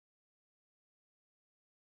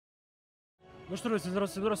Ну что, друзья,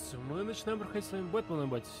 здравствуйте, здравствуйте. Мы начинаем проходить с вами Бэтмена,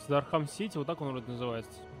 бать. Arkham City, вот так он вроде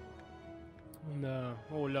называется. Да.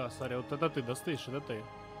 О, ля, смотри, вот это ты, достаешь, это ты.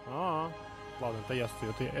 Ладно, это я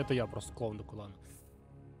стою, это я просто клоун такой, ладно.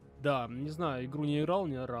 Да, не знаю, игру не играл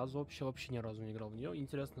ни разу, вообще ни разу не играл в нее.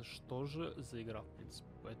 Интересно, что же за игра, в принципе.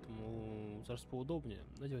 Поэтому сажусь поудобнее,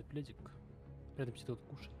 надевать пледик. Приятно аппетита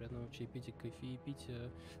кушать, приятного чаепития, кофе пить.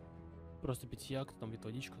 Просто питья, кто там пьет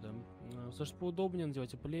водичку, да. Сажусь поудобнее,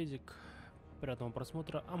 надевайте пледик. Приятного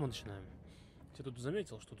просмотра, а мы начинаем. Я тут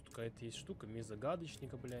заметил, что тут какая-то есть штука, месть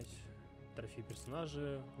загадочника, блять. Трофей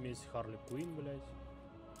персонажа, месть Харли Куин, блять.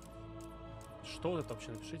 Что это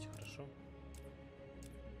вообще, напишите, хорошо.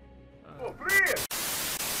 О, привет!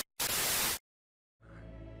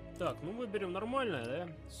 Так, ну выберем нормальное, да?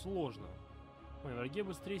 Сложно. Мои враги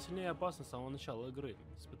быстрее, сильнее и опасны с самого начала игры.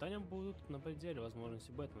 Испытания будут на пределе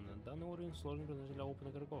возможностей Бэтмена. Данный уровень сложный для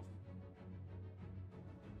опытных игроков.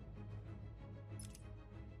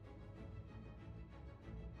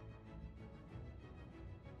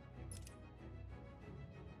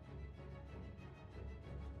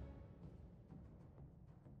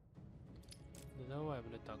 Да давай,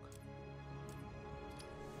 блядь, так.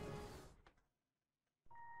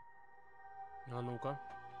 А ну-ка.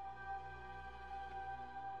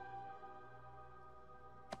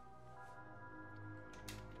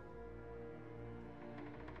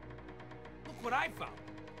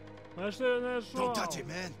 А что я нашел?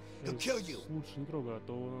 Лучше не трогай, а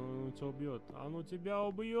то он тебя убьет. Оно тебя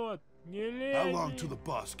убьет. Не лезь.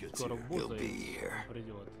 Скоро босс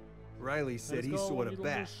придет. Riley said he saw the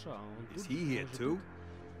bat. Is he here too?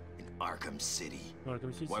 In Arkham City.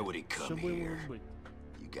 Arkham City. Why would he come here? Быть?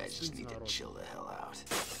 You guys just need to chill the hell out.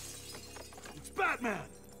 It's Batman!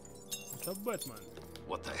 Это Бэтмен.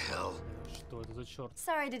 What the hell? Что это за черт?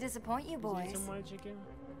 Sorry to disappoint you, boys. Извините, мальчики.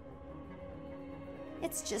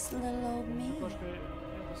 It's just little old me. Немножко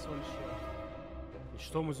это всего лишь я. И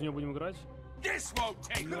что, мы за нее будем играть? This won't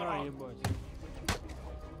take На, long! ебать.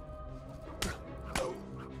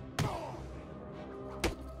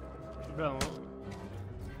 Бля, ну...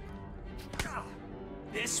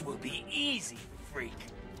 This will be easy, freak.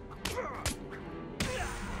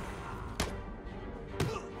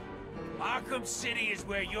 Arkham City is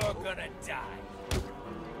where you're gonna die.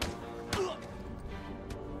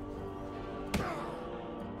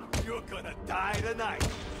 You're gonna die tonight.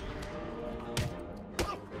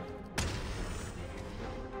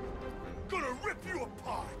 Gonna rip you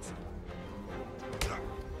apart.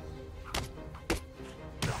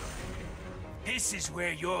 This is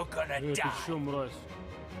where you're gonna Ты die. чё, мразь?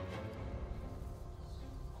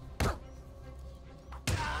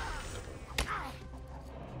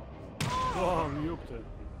 Ёпта.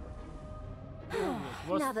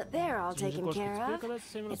 Now that they're all taken care of,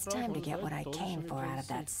 it's it's time to get what I came for out of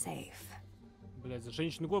that safe. Блять, за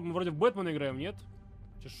женщину год мы вроде в Бэтмена играем, нет?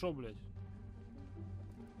 Че шо, блять?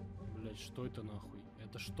 Блять, что это нахуй?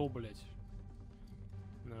 Это что, блять?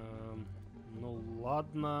 Ну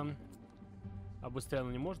ладно. А быстрее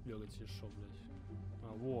она не может бегать, или шо, блять?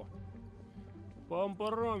 А, во.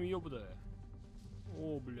 Пам-парам, ёпта.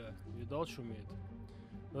 О, бля, видал, что умеет?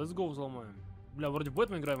 Let's go, взломаем. Бля, вроде в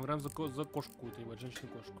Бэтмен играем за кошку какую-то, ебать,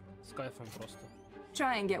 женщину-кошку. С кайфом просто.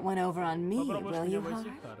 Try and get one over on me, Попробуешь will меня you, обойти,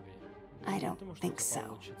 Har? Харви? I don't Думаю, что think это so.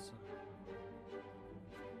 получится.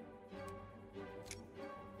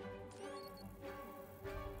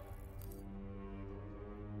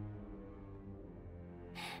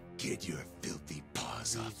 Get your filthy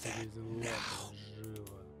paws off that now.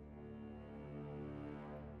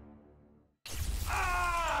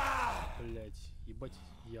 Блять, ебать,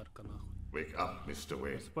 ярко нахуй. Wake up, Mr.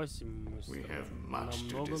 Wayne. Спасибо, We мистер. have Нам much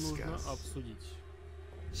to много нужно discuss. обсудить.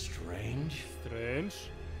 Strange? Стрэндж?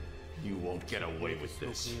 You won't get away with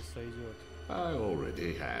Сука, this. не сойдет. I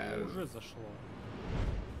already have. Уже зашло.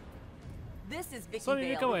 С вами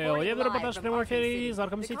Вика Вейл. Я веду репортаж в прямом эфире из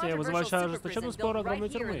Arkham City. Я вызываю ожесточенный спор огромной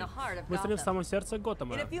тюрьмы. Мы стоим в самом сердце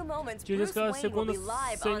Готэма. Через несколько секунд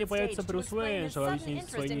в сцене появится Брюс Уэйн, чтобы объяснить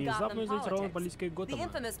свою внезапную заинтересованность политикой Готэма.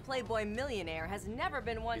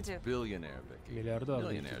 Миллиардер,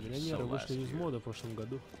 миллионеры вышли из моды в прошлом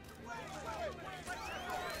году.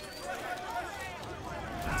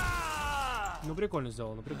 Ну прикольно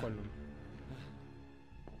сделано, прикольно.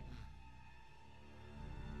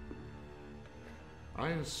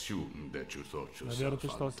 I assumed that you thought Наверное, ты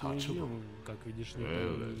yourself считал себя untouchable. невидимым, как видишь, не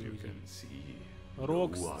Well, as you can see,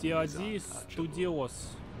 Rocksteady Studios.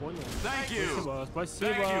 Понял? Спасибо,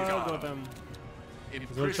 спасибо, Готэм.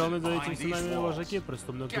 Заключенный за этими стенами вожаки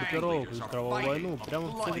преступную группировку и кровавую войну прямо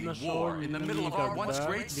в центре нашего никогда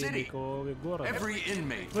великого города.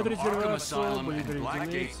 В этой резервации были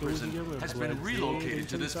переведены все узкие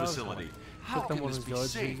блоки. Как это можно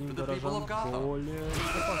сделать жизнь горожан более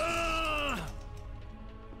безопасной?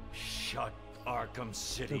 Такой Arkham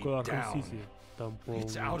City. Там полный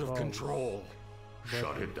хаос.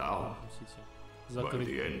 Shut it down. By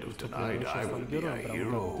the end of tonight, I will be a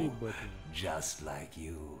hero, just like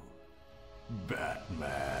you,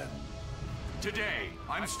 Batman. Today,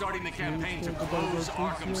 I'm starting the campaign to close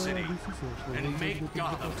Arkham City and make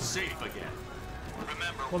Gotham safe again.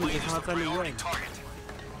 Remember, Wayne is the priority target.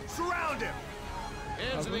 Surround him!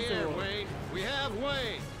 Hands in the air, Wayne. We have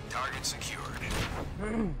Wayne. Target secured.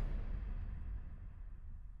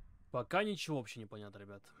 Пока ничего вообще не понятно,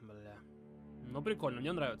 ребят. Бля. Ну прикольно,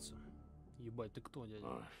 мне нравится. Ебать, ты кто, дядя?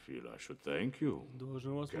 I feel I should thank you.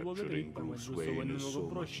 Должен вас поблагодарить. Поймать Брюса Уэйна намного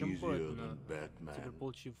проще, чем Бэтмена. Теперь,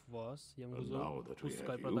 получив вас, я могу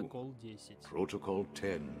запускать протокол 10. Protocol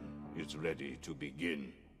 10 is ready to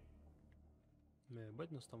begin.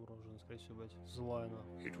 Бать нас там рожен, скорее всего, бать. Злая она.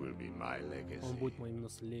 It will be my legacy. Он будет моим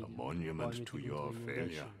наследием. A monument to your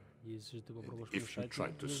failure. Если же ты попробуешь If you мешать,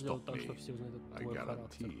 try to сделать stop так, me, что все знают I твой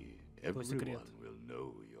характер. guarantee Твой секрет. everyone will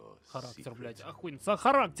know your Характер, secret. блядь. Охуенно.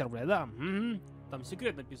 Характер, блядь, да. Там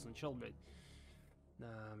секрет написан, чел, блядь.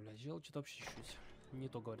 Да, блядь, чел что-то вообще чуть-чуть не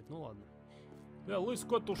то говорит. Ну ладно. Лысый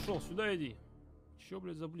кот ушел, сюда иди. Чё,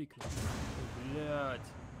 блядь, за блик? Блядь.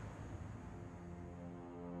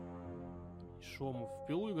 Шо, мы в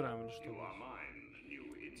пилу играем или что?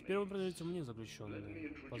 Теперь вы принадлежите мне,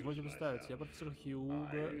 заключенный. Позвольте представить, я профессор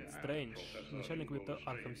Хьюго Стрэндж, начальник кабинета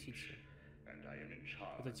Arkham City.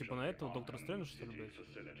 Это типа на этого доктора Стрэнджа, что ли, блядь?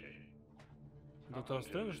 Доктора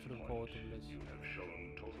Стрэнджа, что ли, какого-то, блядь?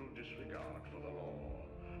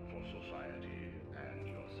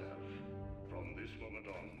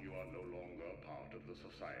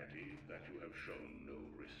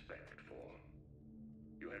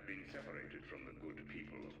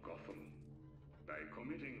 By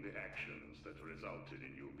committing the actions that resulted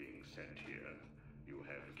in you being sent here, you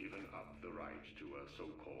have given up the right to a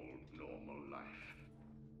so-called normal life.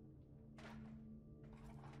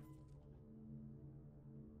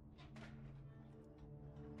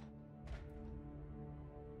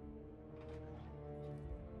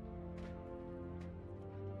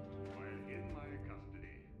 While in my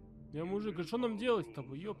custody, Я мужик, а что нам делать с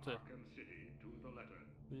тобой, ёпта? Arkham City to the letter.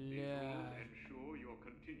 Бля. Ensure your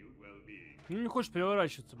continued well-being. Ну не хочешь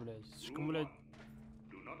переворачиваться, блядь. Слишком, блядь.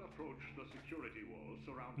 Do not approach the security wall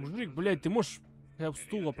surrounding Мужик, блядь, ты можешь я в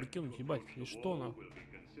стул опрокинуть, ебать. И что на? will be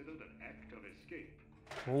considered an act of escape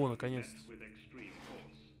О, наконец-то. with extreme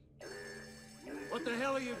force. What the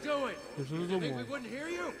hell are you doing? Ты же You think we задумал. wouldn't hear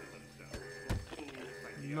you?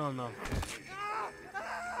 На.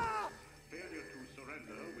 Failure to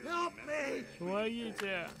surrender will Help me!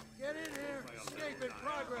 Помогите. Get in here. Escape in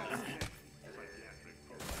progress. psychiatric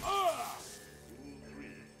program. Rule 3.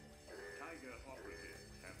 Tiger operatives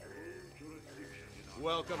have full jurisdiction in our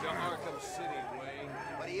Welcome to Arkham City, Wayne.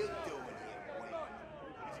 What are you doing here, Wayne?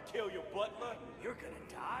 Did you kill your butler? You're gonna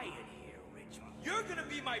die in here, Richmond. You're gonna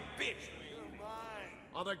be my bitch.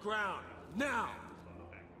 On the ground. Now!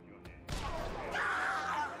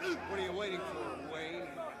 What are you waiting for, Wayne?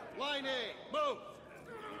 Line A, move!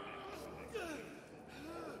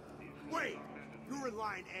 Wait! You're in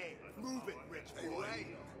line A. Move it, Rich Hey, boy.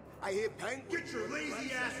 Wayne. I hear Penguin. Get your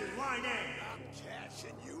lazy ass in line A. I'm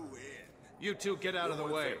cashing you in. You two get out of the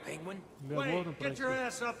way. Penguin? Да, вот Wayne, он get your пройти.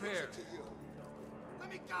 ass up here. Let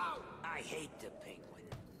me go. I hate the Penguin.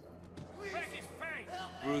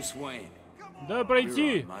 Bruce Wayne. Дай You're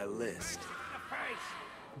пройти. on my list.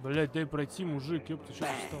 Блядь, дай пройти, мужик, ёпта, что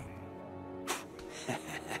ты встал?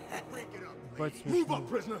 Ебать, Move смешно. up,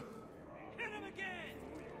 prisoner.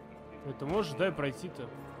 Это можешь, дай пройти-то,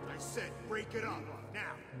 I said break it up.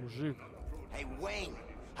 Now. мужик. Hey, Wayne.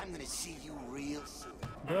 I'm gonna see you real soon.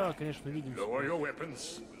 Да, конечно, увидимся. Lower your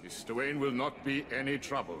weapons. Mr. Wayne will not be any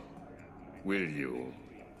trouble. Will you,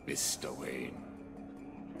 Mr. Wayne?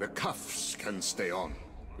 The cuffs can stay on.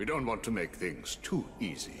 We don't want to make things too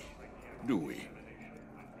easy, do we?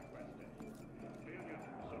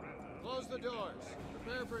 Close the doors.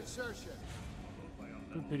 Prepare for insertion.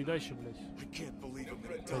 Тут передача, блядь. I can't believe I'm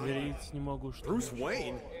gonna die. Поверить не могу, что... Bruce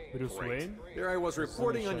Wayne? Брюс Уэйн? There I was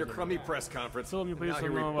reporting on your crummy press В conference. целом не Now появился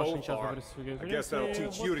here we на вашей both частной are. пресс-конференции. I guess that'll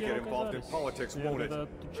teach you to get involved in politics, won't it?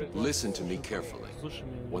 Listen to me carefully.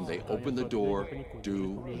 When they open the door,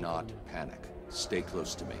 do not panic. Stay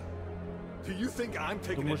close to me. Do you think I'm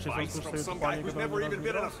taking Думаешь, если он advice from слушает some guy парня, who's который never ни even разу been не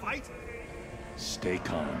in a дрался? fight? Stay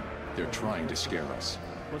calm. They're trying to scare us.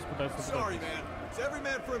 Sorry, man. It's every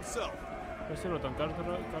man for himself. Спасибо, там каждый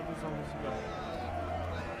сам за себя.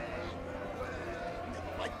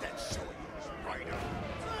 Like that show of yours, Ryder.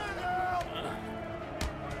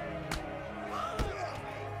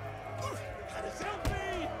 Help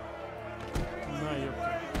me! На,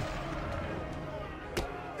 ёпта.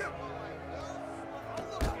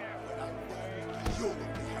 You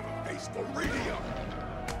only have a face for radio.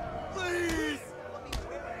 Please!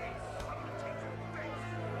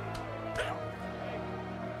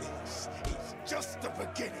 This is just the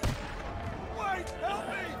beginning. Wait, help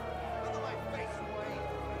me!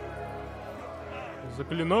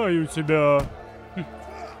 Заклинаю тебя.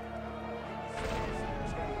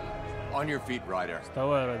 On your feet, Ryder.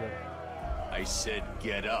 Вставай, Райдер. I said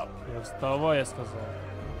get up. Я вставай, я сказал.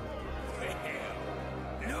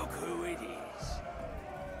 Look who it is.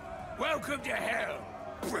 Welcome to hell,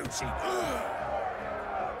 Brucey.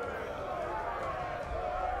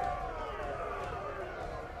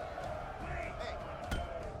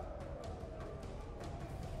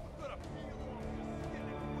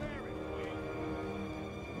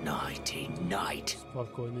 Nighty night.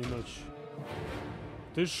 Спокойной ночи.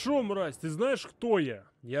 Ты шо, мразь? Ты знаешь, кто я?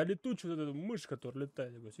 Я летучий, вот эта мышь, которая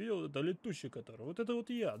летает. Видел? Это летучий, который. Вот это вот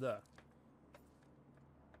я, да.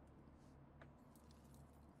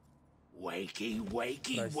 Wakey,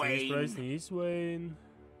 wakey, Проснись, Wayne. проснись, Уэйн.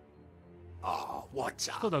 Oh, what's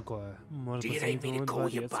up? Что такое? Может, Do you позвонить need me твоему to call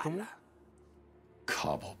you дворецкому? butler?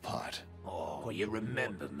 Cobblepot. Oh, you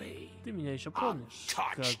remember me? Ты меня еще помнишь?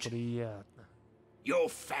 Как touched. приятно. Your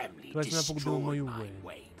family Твоя семья погубила destroyed мою my Уэйн.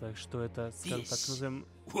 Wayne. Так что это, скажем так, This, назовем,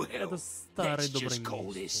 well, это старый let's добрый just call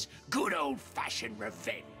this месть. good old-fashioned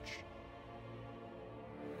revenge.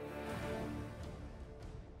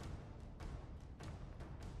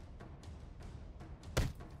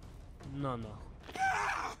 На нахуй.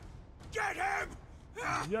 Get him!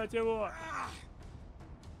 Взять его!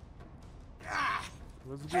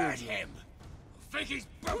 Let's go. Get him! Think he's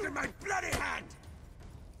broken my bloody hand!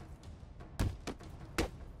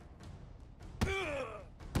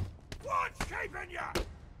 What's keeping you?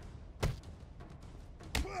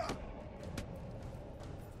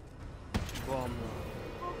 Бам.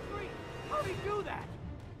 How'd he do that?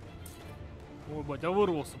 Ой, батя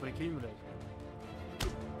вырвался, прикинь, блядь.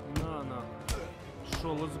 На.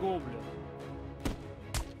 Шо, let's go, блядь.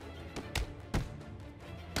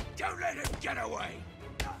 Don't let him get away!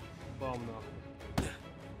 Бам, нахуй.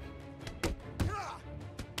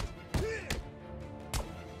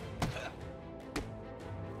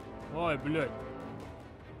 Ой, блядь.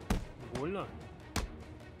 Больно?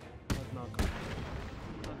 Однако.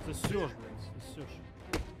 Отсосёшь, блядь, отсосёшь.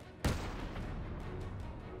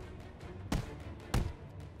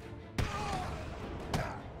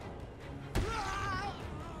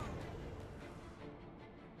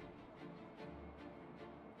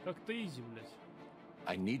 Как-то изи, блядь.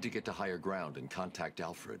 I need to get to higher ground and contact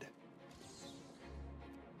Alfred.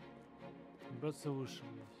 Браться выше,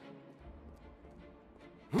 блядь.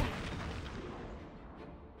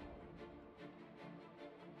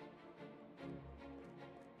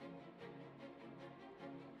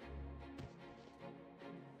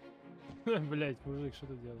 Блять, мужик, что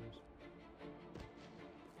ты делаешь?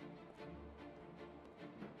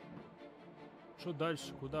 Что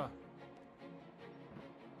дальше? Куда?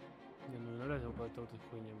 Не, ну не нравится по этой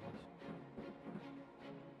хуйне, блядь.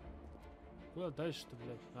 Куда дальше-то,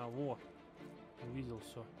 блядь? А, во. Увидел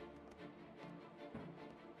все.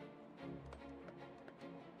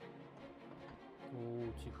 О,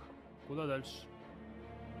 тихо. Куда дальше?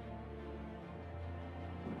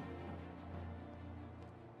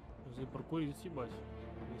 За паркурить, съебать.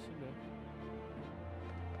 Для себя.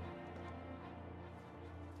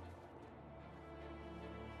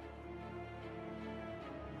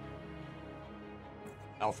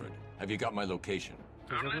 Alfred, have you got my location?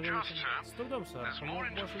 Only just, sir. There's more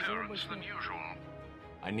interference than usual.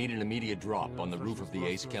 I need an immediate drop on the roof of the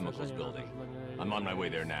Ace Chemicals building. I'm on my way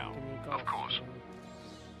there now. Of course.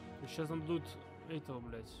 Сейчас нам дадут этого,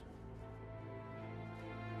 блядь.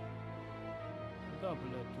 Куда,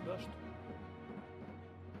 блядь, туда что?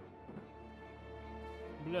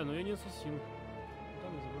 Бля, ну я не ассасин. Куда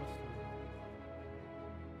мне забраться?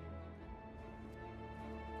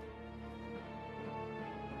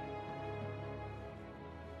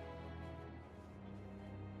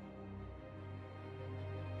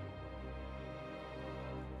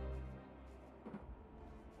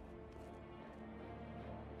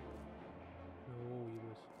 О,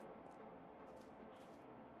 ебать.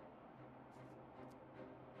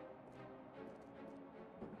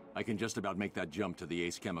 I can just about make that jump to the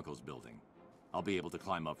Ace Chemicals building. I'll be able to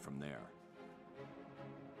climb up from there.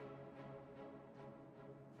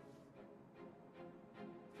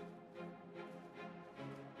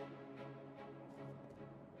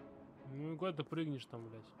 Ну куда ты прыгнешь там,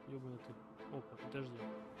 блядь? Ёбаный ты. Опа, подожди.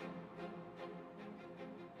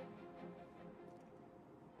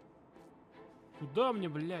 Куда мне,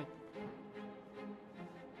 блядь?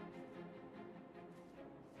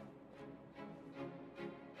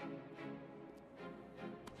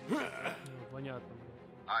 Понятно,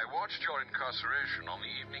 блядь. I watched your incarceration on the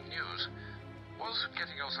evening news. Was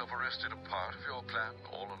getting yourself arrested a part of your plan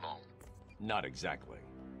all along? Not exactly.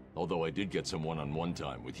 Although I did get some one-on-one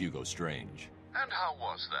time with Hugo Strange. And how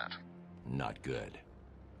was that? Not good.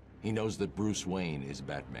 He knows that Bruce Wayne is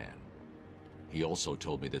Batman. He also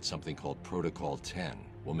told me that something called Protocol 10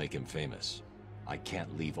 will make him famous. I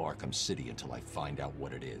can't leave Arkham City until I find out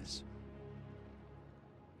what it is.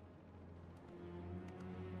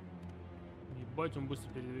 Ебать, он быстро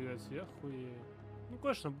передвигается, я хуею. Ну,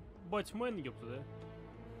 конечно, Батьмен, ёпта, да?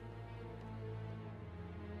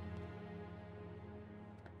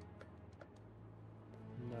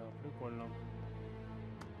 Да, прикольно.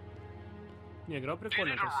 Не, игра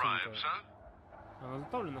прикольная, красивенькая. Она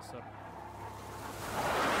затавлена, сэр.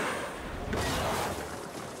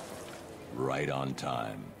 Right on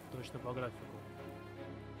time. Точно по графику.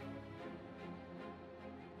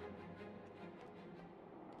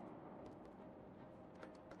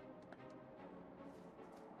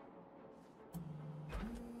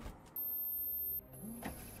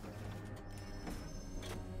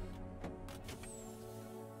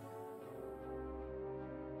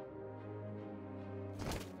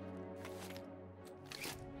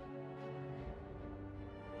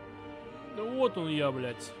 Да вот он я,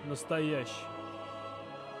 блядь, настоящий.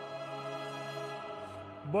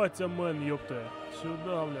 Батьмен, ёпта.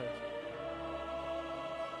 Сюда, блядь.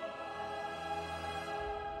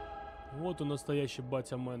 Вот он настоящий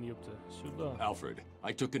Батьмен, ёпта. Сюда. Alfred,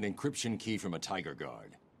 I took an encryption key from a Tiger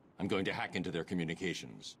Guard. I'm going to hack into their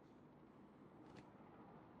communications.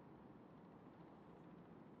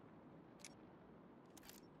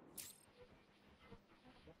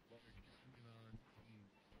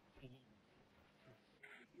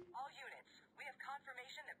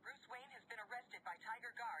 by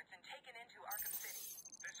Tiger Guards and taken into Arkham City.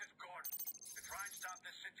 This is Gordon. To try and stop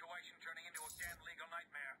this situation turning into a damn legal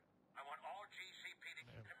nightmare, I want all GCPD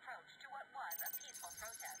approach to what was a peaceful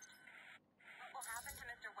protest. What will happen to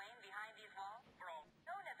Mr. Wayne behind these walls?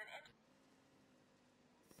 Known as an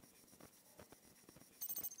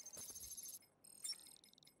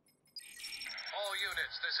All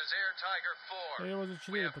units, this is Air Tiger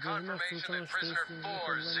 4. We have confirmation that prisoner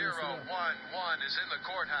 4011 is in the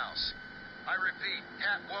courthouse. I repeat,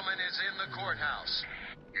 Catwoman is in the courthouse.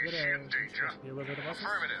 Is she in danger?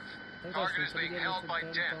 Affirmative. Target is being held by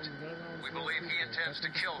Dent. We believe he intends to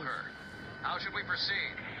kill her. How should we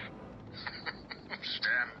proceed?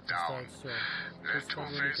 Stand down. Let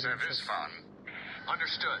Two-Face have his fun.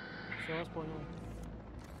 Understood.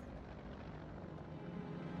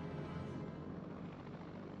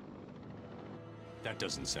 That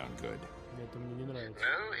doesn't sound good. No,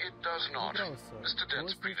 it does not. Mr.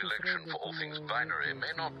 Dent's predilection for all things binary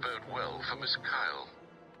may not bode well for Miss Kyle.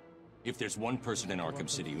 If there's one person in Arkham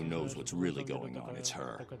City who knows what's really going on, it's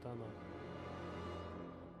her.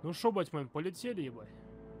 Ну шо, Батьмен, полетели, ебать?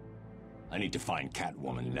 I need to find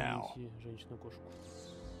Catwoman now.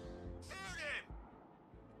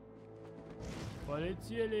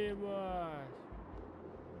 Полетели, ебать.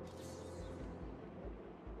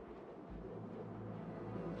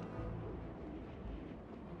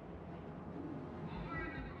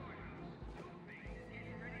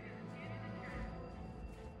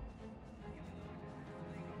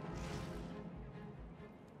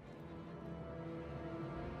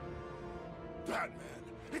 Batman!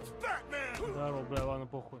 It's Batman! Здорово, бля, ладно,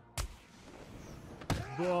 похуй.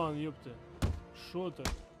 Бан, ёпта. Шо ты?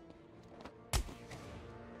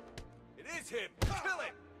 It is him! Kill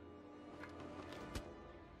him!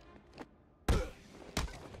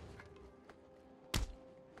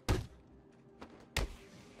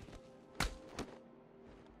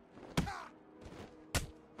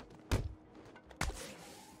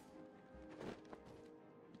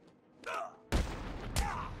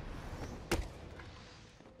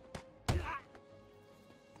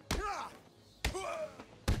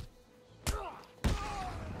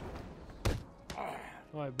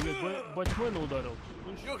 Ай, блядь, Батьмена ударил.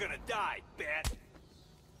 You're gonna die, Bat!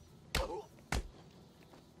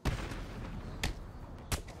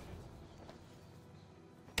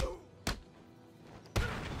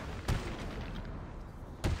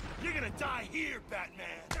 You're gonna die here,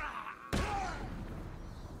 Batman!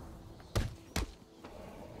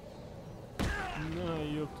 На,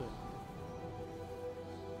 ёпта.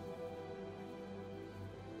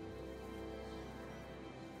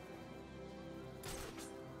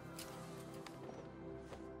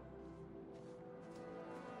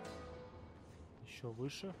 Еще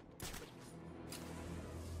выше.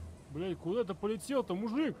 Блядь, куда ты полетел-то,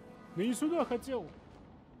 мужик? Я не сюда хотел.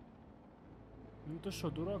 Ну ты что,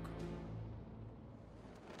 дурак?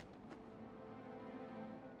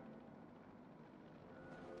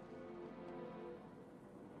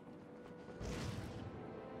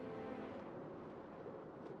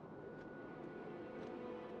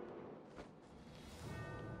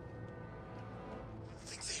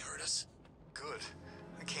 Think they heard us? Good.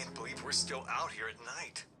 I can't believe we're still out here at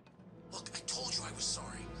night. Look, I told you I was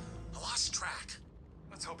sorry. I lost track.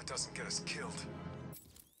 Let's hope it doesn't get us killed.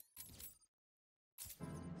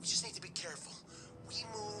 We just need to be careful. We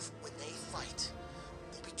move when they fight.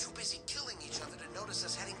 They'll be too busy killing each other to notice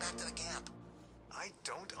us heading back to the camp. I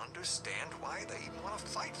don't understand why they even want to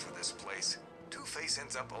fight for this place. Two-Face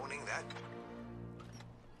ends up owning that.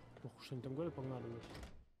 Ох, что они там говорят, погнали.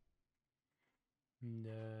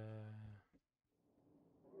 Да.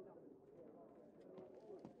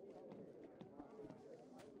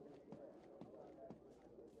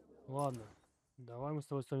 Ладно, давай мы с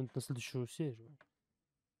тобой ставим на следующую серию.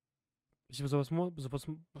 Спасибо за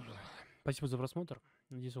просмотр.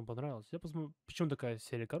 Надеюсь, вам понравилось. Почему такая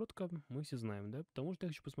серия короткая, мы все знаем, да? Потому что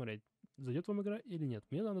я хочу посмотреть, зайдет вам игра или нет.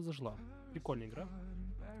 Мне она зашла. Прикольная игра.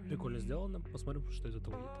 Прикольно сделана. Посмотрим, что из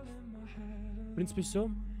этого выйдет. В принципе,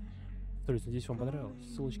 все. Надеюсь, вам понравилось.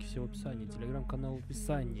 Ссылочки все в описании. Телеграм-канал в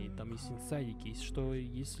описании. Там есть инсайдики.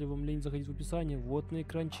 Если вам лень заходить в описание, вот на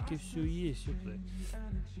экранчике все есть. Ёпта.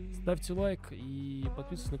 Ставьте лайк и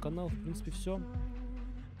подписывайтесь на канал. В принципе, все.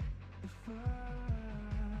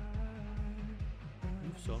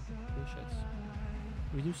 Ну все, получается.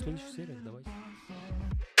 Увидимся в следующих сериях. Давайте.